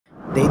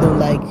They don't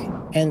like,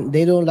 and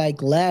they don't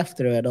like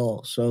laughter at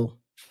all. So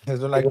They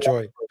don't like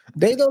joy.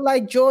 they don't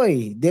like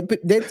joy.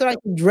 They try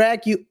to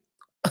drag you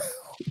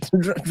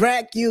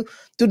drag you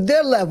to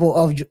their level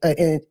of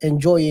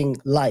enjoying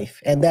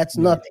life, and that's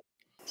Yeah. nothing.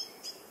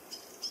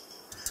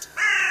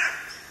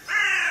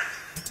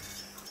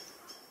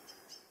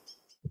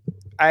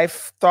 I've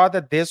thought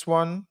that this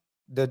one,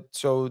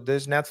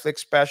 this Netflix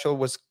special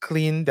was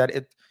clean. That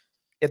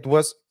it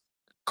was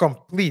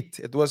complete.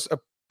 It was a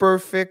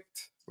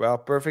perfect. Well,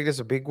 perfect is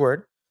a big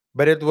word,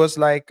 but it was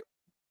like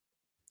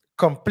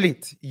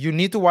complete. You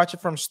need to watch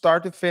it from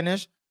start to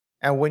finish.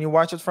 And when you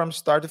watch it from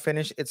start to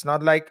finish, it's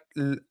not like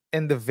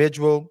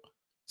individual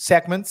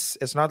segments.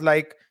 It's not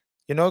like,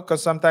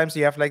 because sometimes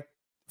you have like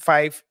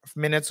 5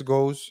 minutes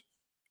goes.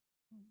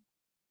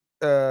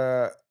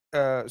 Uh,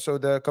 so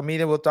the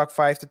comedian will talk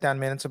 5 to 10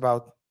 minutes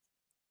about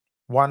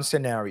one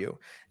scenario,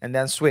 and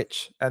then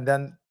switch, and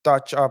then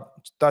touch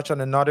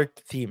on another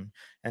theme,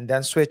 and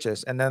then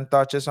switches, and then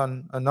touches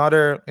on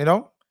another,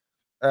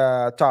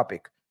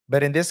 topic.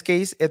 But in this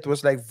case, it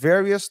was like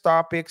various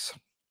topics,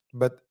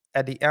 but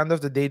at the end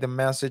of the day, the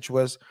message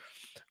was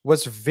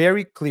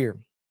very clear.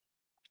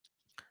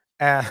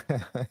 Uh,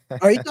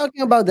 Are you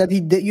talking about that he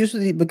did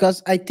usually?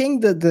 Because I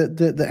think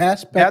the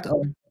aspect that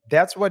of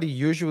that's what he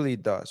usually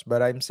does,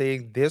 but I'm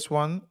saying this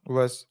one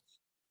was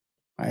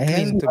I clean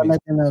hasn't to done me.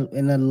 that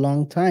in a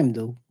long time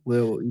though.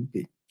 Well,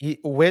 He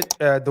with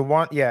the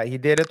one, yeah, he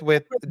did it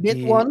with bit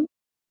the one,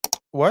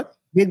 what?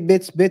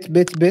 bits.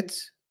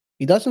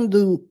 He doesn't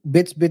do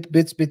bits,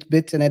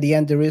 and at the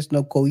end there is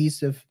no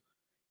cohesive.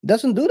 He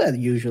doesn't do that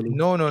usually.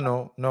 No, no,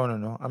 no, no, no,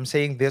 no. I'm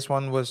saying this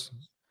one was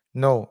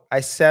no.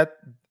 I said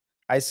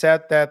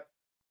that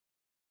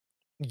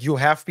you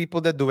have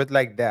people that do it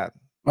like that.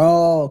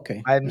 Oh,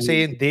 okay. I'm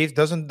saying Dave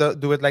doesn't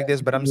do it like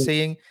this, but I'm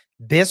saying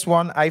this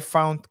one I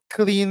found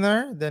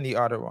cleaner than the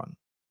other one.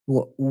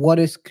 What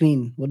is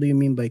clean? What do you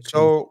mean by clean?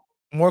 So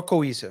more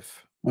cohesive,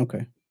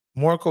 Okay.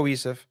 more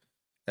cohesive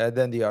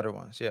than the other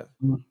ones. Yeah.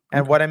 And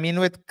Okay. what I mean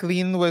with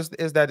clean was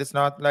is that it's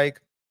not like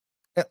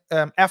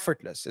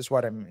effortless is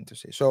what I mean to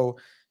say. So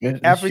It's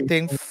just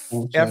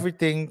yeah.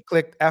 everything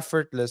clicked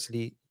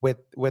effortlessly with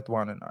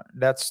one another.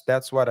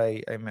 That's what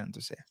I meant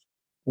to say.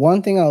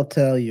 One thing I'll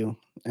tell you,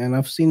 and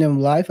I've seen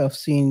him live. I've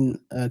seen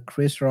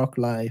Chris Rock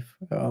live.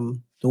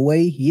 The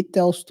way he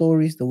tells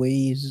stories, the way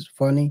he's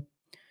funny,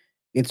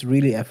 it's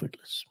really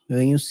effortless.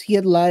 When you see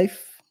it live,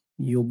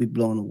 you'll be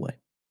blown away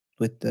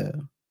with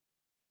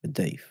with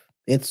Dave.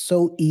 It's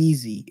so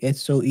easy.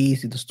 It's so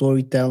easy. The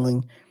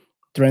storytelling,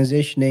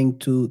 transitioning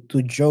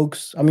to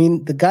jokes. I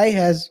mean, the guy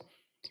has.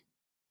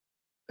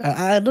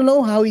 I don't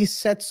know how he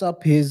sets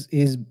up his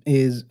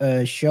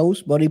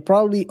shows, but he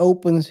probably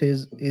opens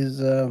his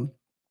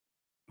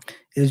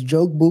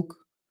joke book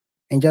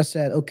and just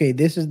said, "Okay,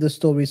 this is the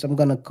stories I'm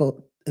gonna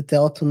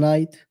tell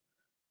tonight."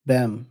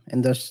 Bam,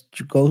 and just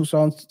goes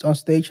on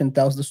stage and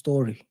tells the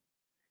story,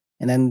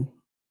 and then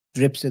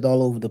drips it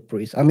all over the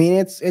place. I mean,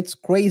 it's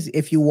crazy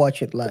if you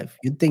watch it live.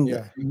 You think,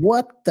 Yeah.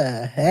 what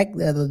the heck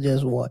did I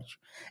just watch?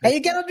 And Like,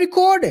 you cannot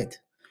record it.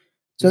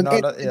 So no,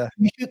 that, yeah.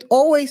 you should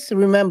always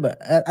remember.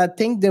 I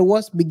think there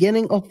was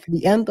beginning of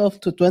the end of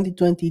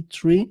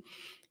 2023.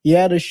 He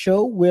had a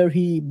show where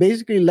he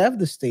basically left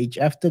the stage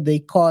after they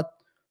caught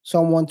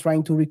someone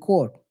trying to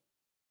record. I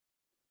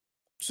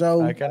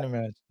So, can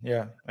imagine.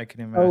 Yeah, I can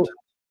so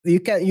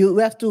imagine. you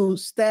have to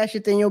stash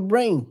it in your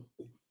brain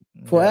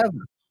Yeah, forever.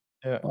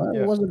 yeah, Well, yeah,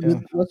 yeah.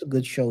 it was a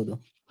good show though.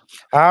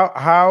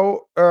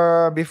 How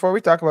before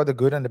we talk about the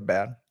good and the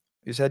bad,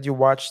 you said you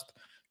watched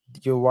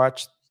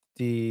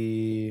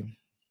the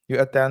you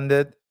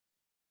attended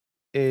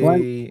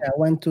a I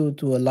went to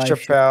a live show.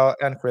 Chappelle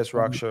and Chris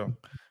Rock show.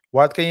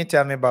 What can you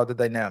tell me about the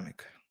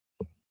dynamic?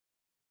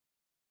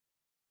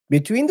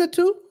 Between the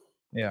two,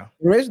 Yeah.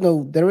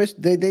 there is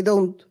they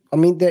don't. I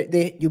mean,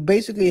 they you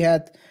basically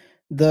had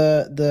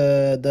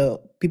the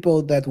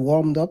people that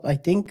warmed up. I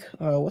think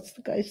what's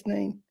the guy's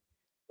name?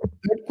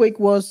 Earthquake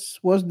was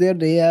there.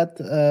 They had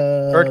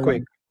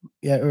Earthquake.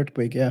 yeah,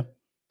 earthquake, yeah.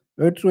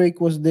 Earthquake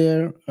was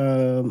there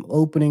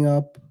opening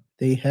up.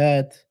 They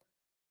had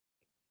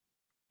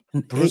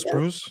an Bruce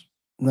Bruce.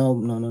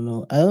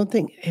 no. I don't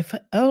think if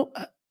I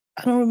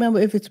don't remember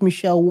if it's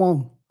Michelle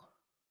Wong.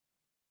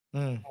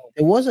 Mm.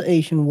 There was an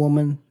Asian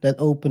woman that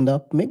opened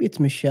up. Maybe it's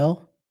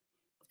Michelle.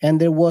 And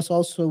there was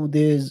also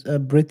this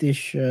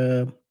British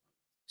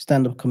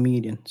stand-up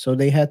comedian. So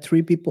they had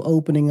three people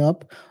opening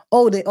up.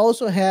 Oh, they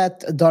also had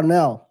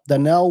Darnell.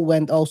 Darnell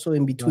went also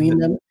in between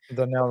them.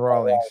 Donnell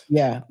Rawlings.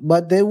 Yeah,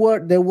 but there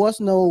was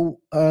no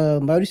how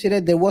do you say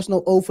that? There was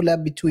no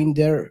overlap between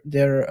their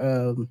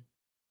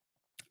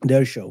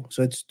show.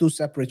 So it's two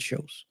separate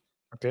shows.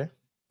 Okay.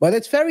 But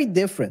it's very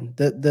different.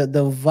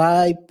 The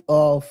vibe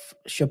of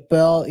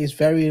Chappelle is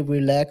very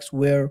relaxed,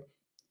 where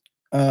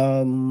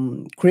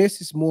Chris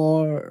is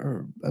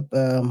more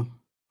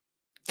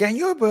Can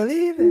you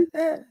believe it?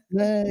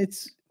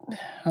 it's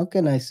how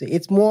can I say,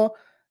 it's more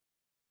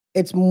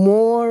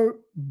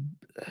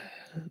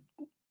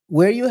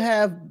where you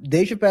have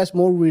Dave Chappelle's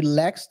more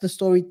relaxed the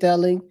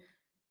storytelling,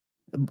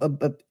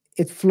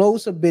 it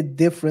flows a bit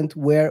different,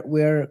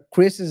 where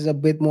Chris is a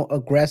bit more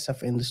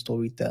aggressive in the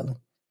storytelling.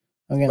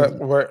 But Again,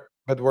 were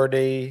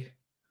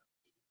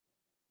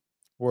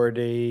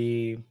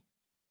they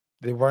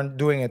weren't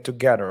doing it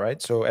together,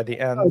 right? So at the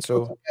end,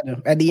 so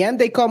at the end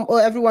they come, oh,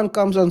 everyone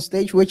comes on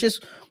stage, which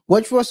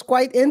was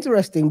quite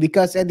interesting,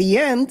 because at the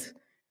end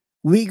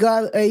we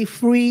got a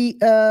free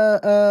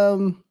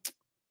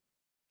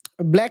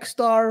Black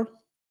Star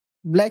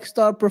Black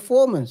Star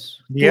performance.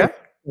 Two of yeah,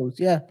 those,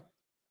 yeah.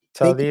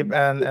 They Talib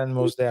came, and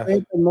Mos Def.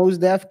 and Mos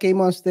Def came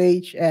on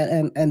stage,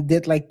 and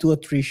did like two or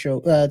three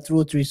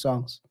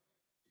songs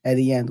at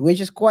the end,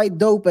 which is quite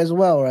dope as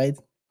well, right?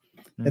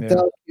 It Yeah.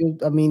 tells you,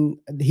 I mean,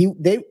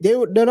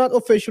 they're not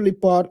officially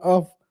part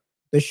of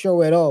the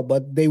show at all,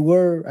 but they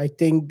were. I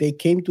think they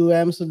came to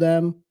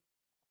Amsterdam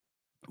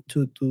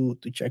to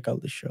check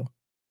out the show.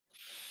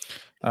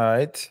 All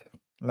right.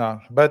 No,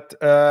 but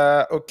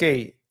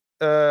okay.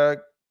 Uh,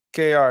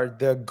 KR,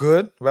 the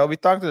good. Well, we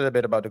talked a little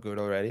bit about the good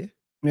already.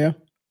 Yeah,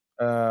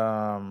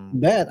 Um,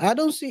 bad. I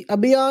don't see. I'll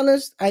be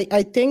honest.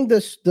 I think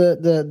this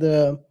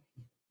the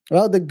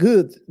well, the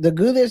good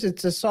is,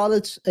 it's a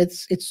solid.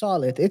 It's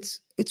solid. It's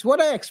what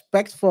I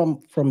expect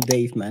from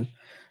Dave, man.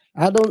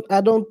 I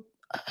don't.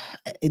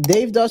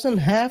 Dave doesn't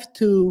have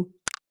to,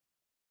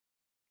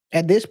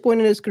 at this point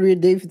in his career.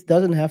 Dave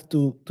doesn't have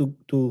to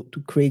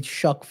create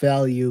shock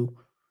value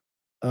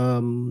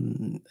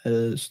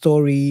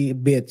story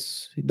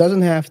bits. He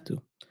doesn't have to.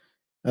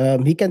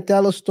 He can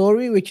tell a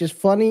story which is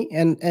funny,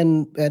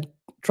 and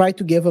try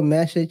to give a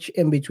message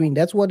in between.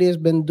 That's what he has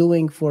been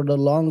doing for the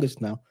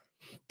longest now.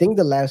 I think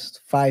the last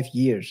 5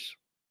 years.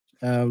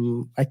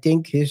 I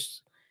think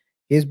his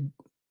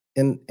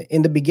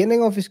in the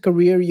beginning of his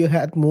career, you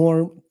had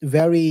more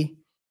very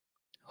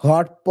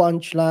hard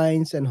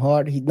punchlines and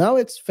hard. Now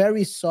it's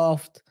very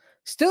soft,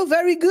 still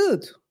very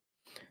good.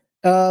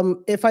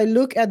 If I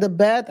look at the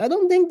bad, I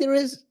don't think there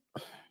is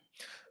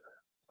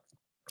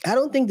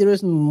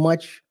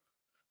much,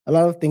 a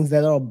lot of things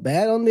that are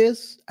bad on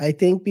this. I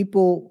think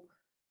people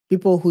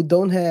who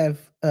don't have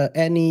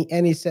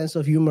any sense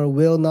of humor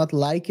will not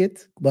like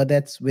it, but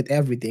that's with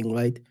everything,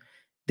 right?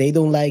 They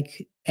don't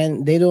like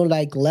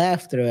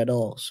laughter at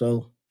all.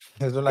 So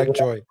I don't like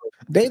joy.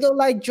 they don't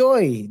like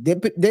joy.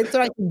 They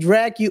try to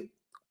drag you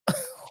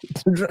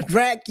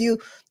drag you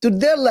to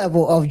their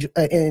level of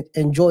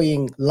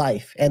enjoying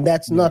life, and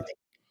that's Yeah. nothing.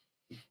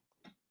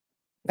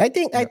 I Yeah.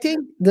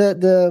 think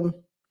the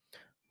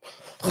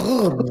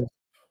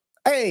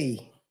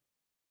hey,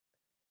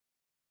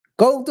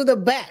 go to the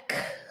back.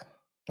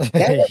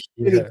 That was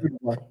a pretty Yeah. good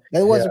one.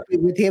 That was Yeah. a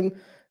pretty, with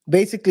him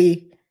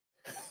basically.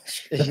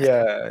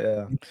 Yeah.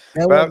 Yeah.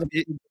 That was Well, a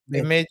pretty good he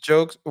bit. made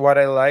jokes. What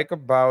I like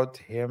about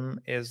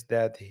him is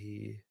that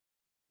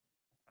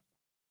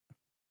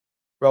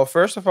well,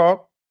 first of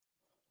all,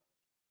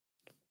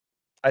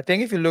 I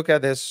think if you look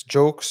at his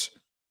jokes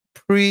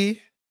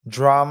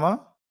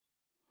pre-drama,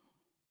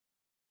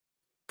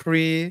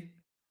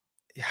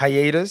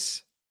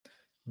 pre-hiatus,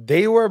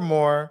 they were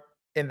more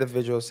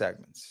individual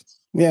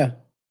segments. Yeah.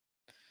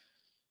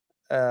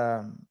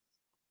 Um,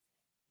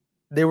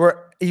 they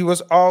were. He was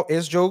all.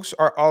 His jokes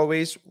are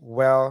always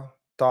well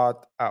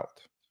thought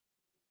out.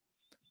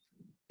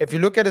 If you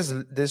look at his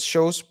this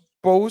show's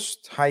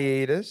post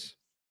hiatus,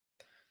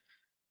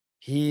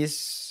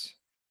 he's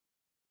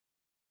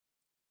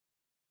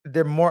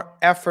they're more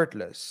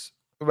effortless.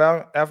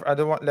 Well, I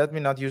don't want. Let me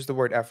not use the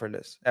word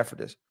effortless.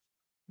 Effortless.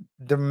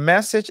 The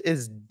message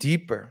is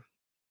deeper.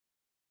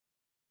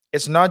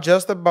 It's not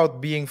just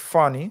about being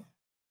funny,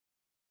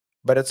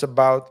 but it's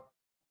about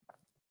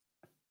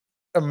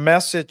a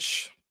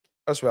message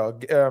as well.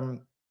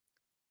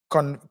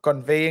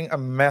 Conveying a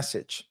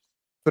message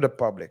to the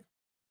public,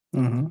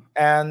 Hmm.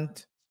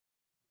 and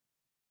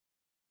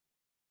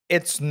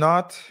it's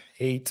not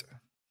hate.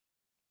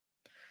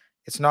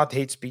 It's not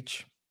hate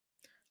speech.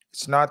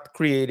 It's not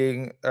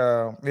creating,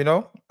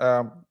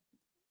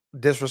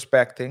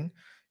 disrespecting.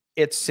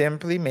 It's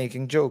simply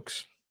making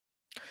jokes.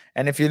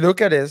 And if you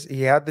look at this,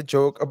 he had the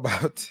joke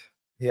about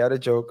he had a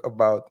joke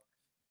about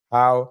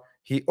how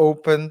he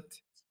opened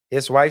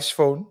his wife's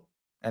phone,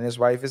 and his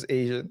wife is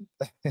Asian.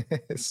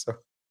 So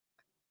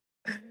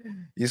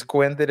he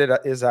squinted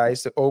his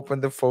eyes to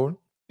open the phone,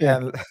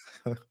 Yeah.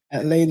 and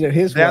And later,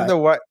 his then wife. the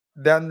what?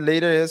 Then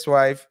later, his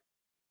wife.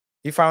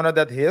 He found out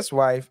that his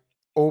wife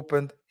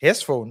opened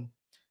his phone,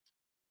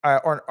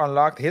 or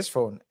unlocked his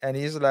phone, and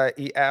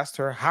he asked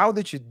her, "How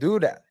did you do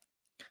that?"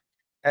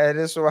 And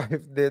his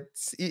wife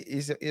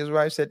his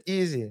wife said,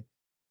 "Easy."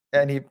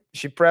 And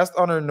she pressed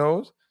on her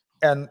nose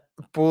and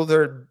pulled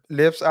her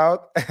lips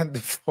out, and the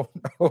phone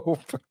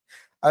opened.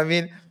 I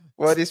mean,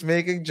 what is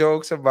making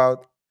jokes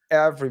about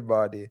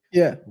everybody,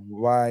 Yeah.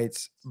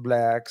 whites,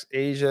 blacks,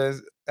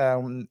 Asians,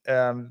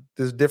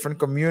 there's different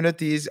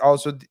communities,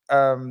 also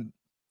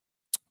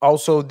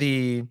also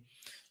the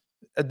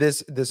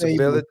this Able.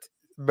 disability,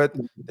 but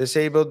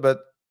disabled,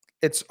 but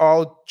it's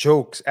all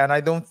jokes, and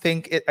I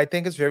think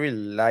it's very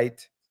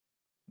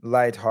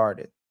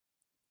light-hearted.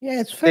 Yeah,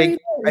 it's Think very.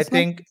 I It's not.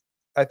 think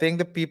I think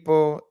the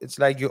people, it's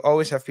like you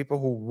always have people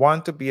who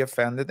want to be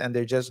offended and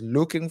they're just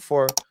looking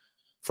for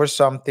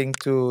something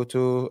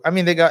to I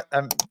mean they got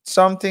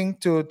something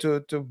to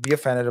be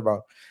offended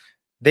about.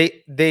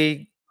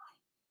 They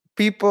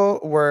people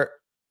were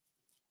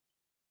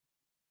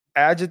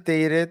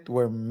agitated,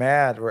 were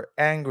mad, were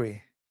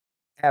angry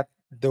at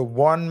the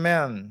one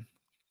man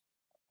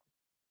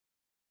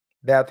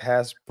that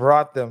has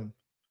brought them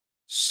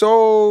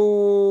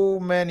so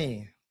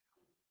many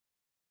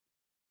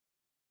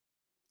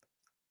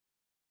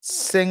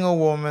single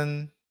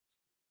woman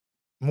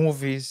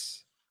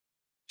movies,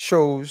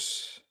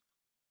 shows,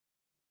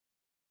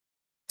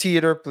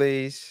 theater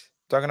plays,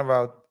 talking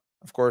about,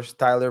 of course,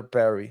 Tyler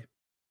Perry,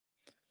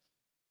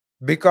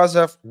 because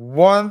of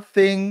one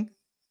thing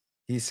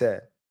he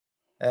said.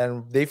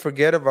 And they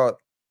forget about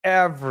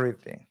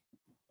everything.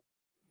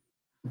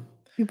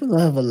 People don't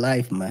have a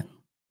life, man.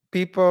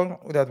 People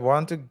that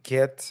want to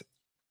get,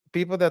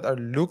 people that are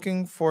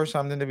looking for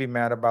something to be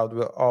mad about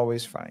will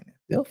always find it.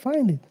 They'll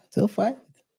find it. They'll find it.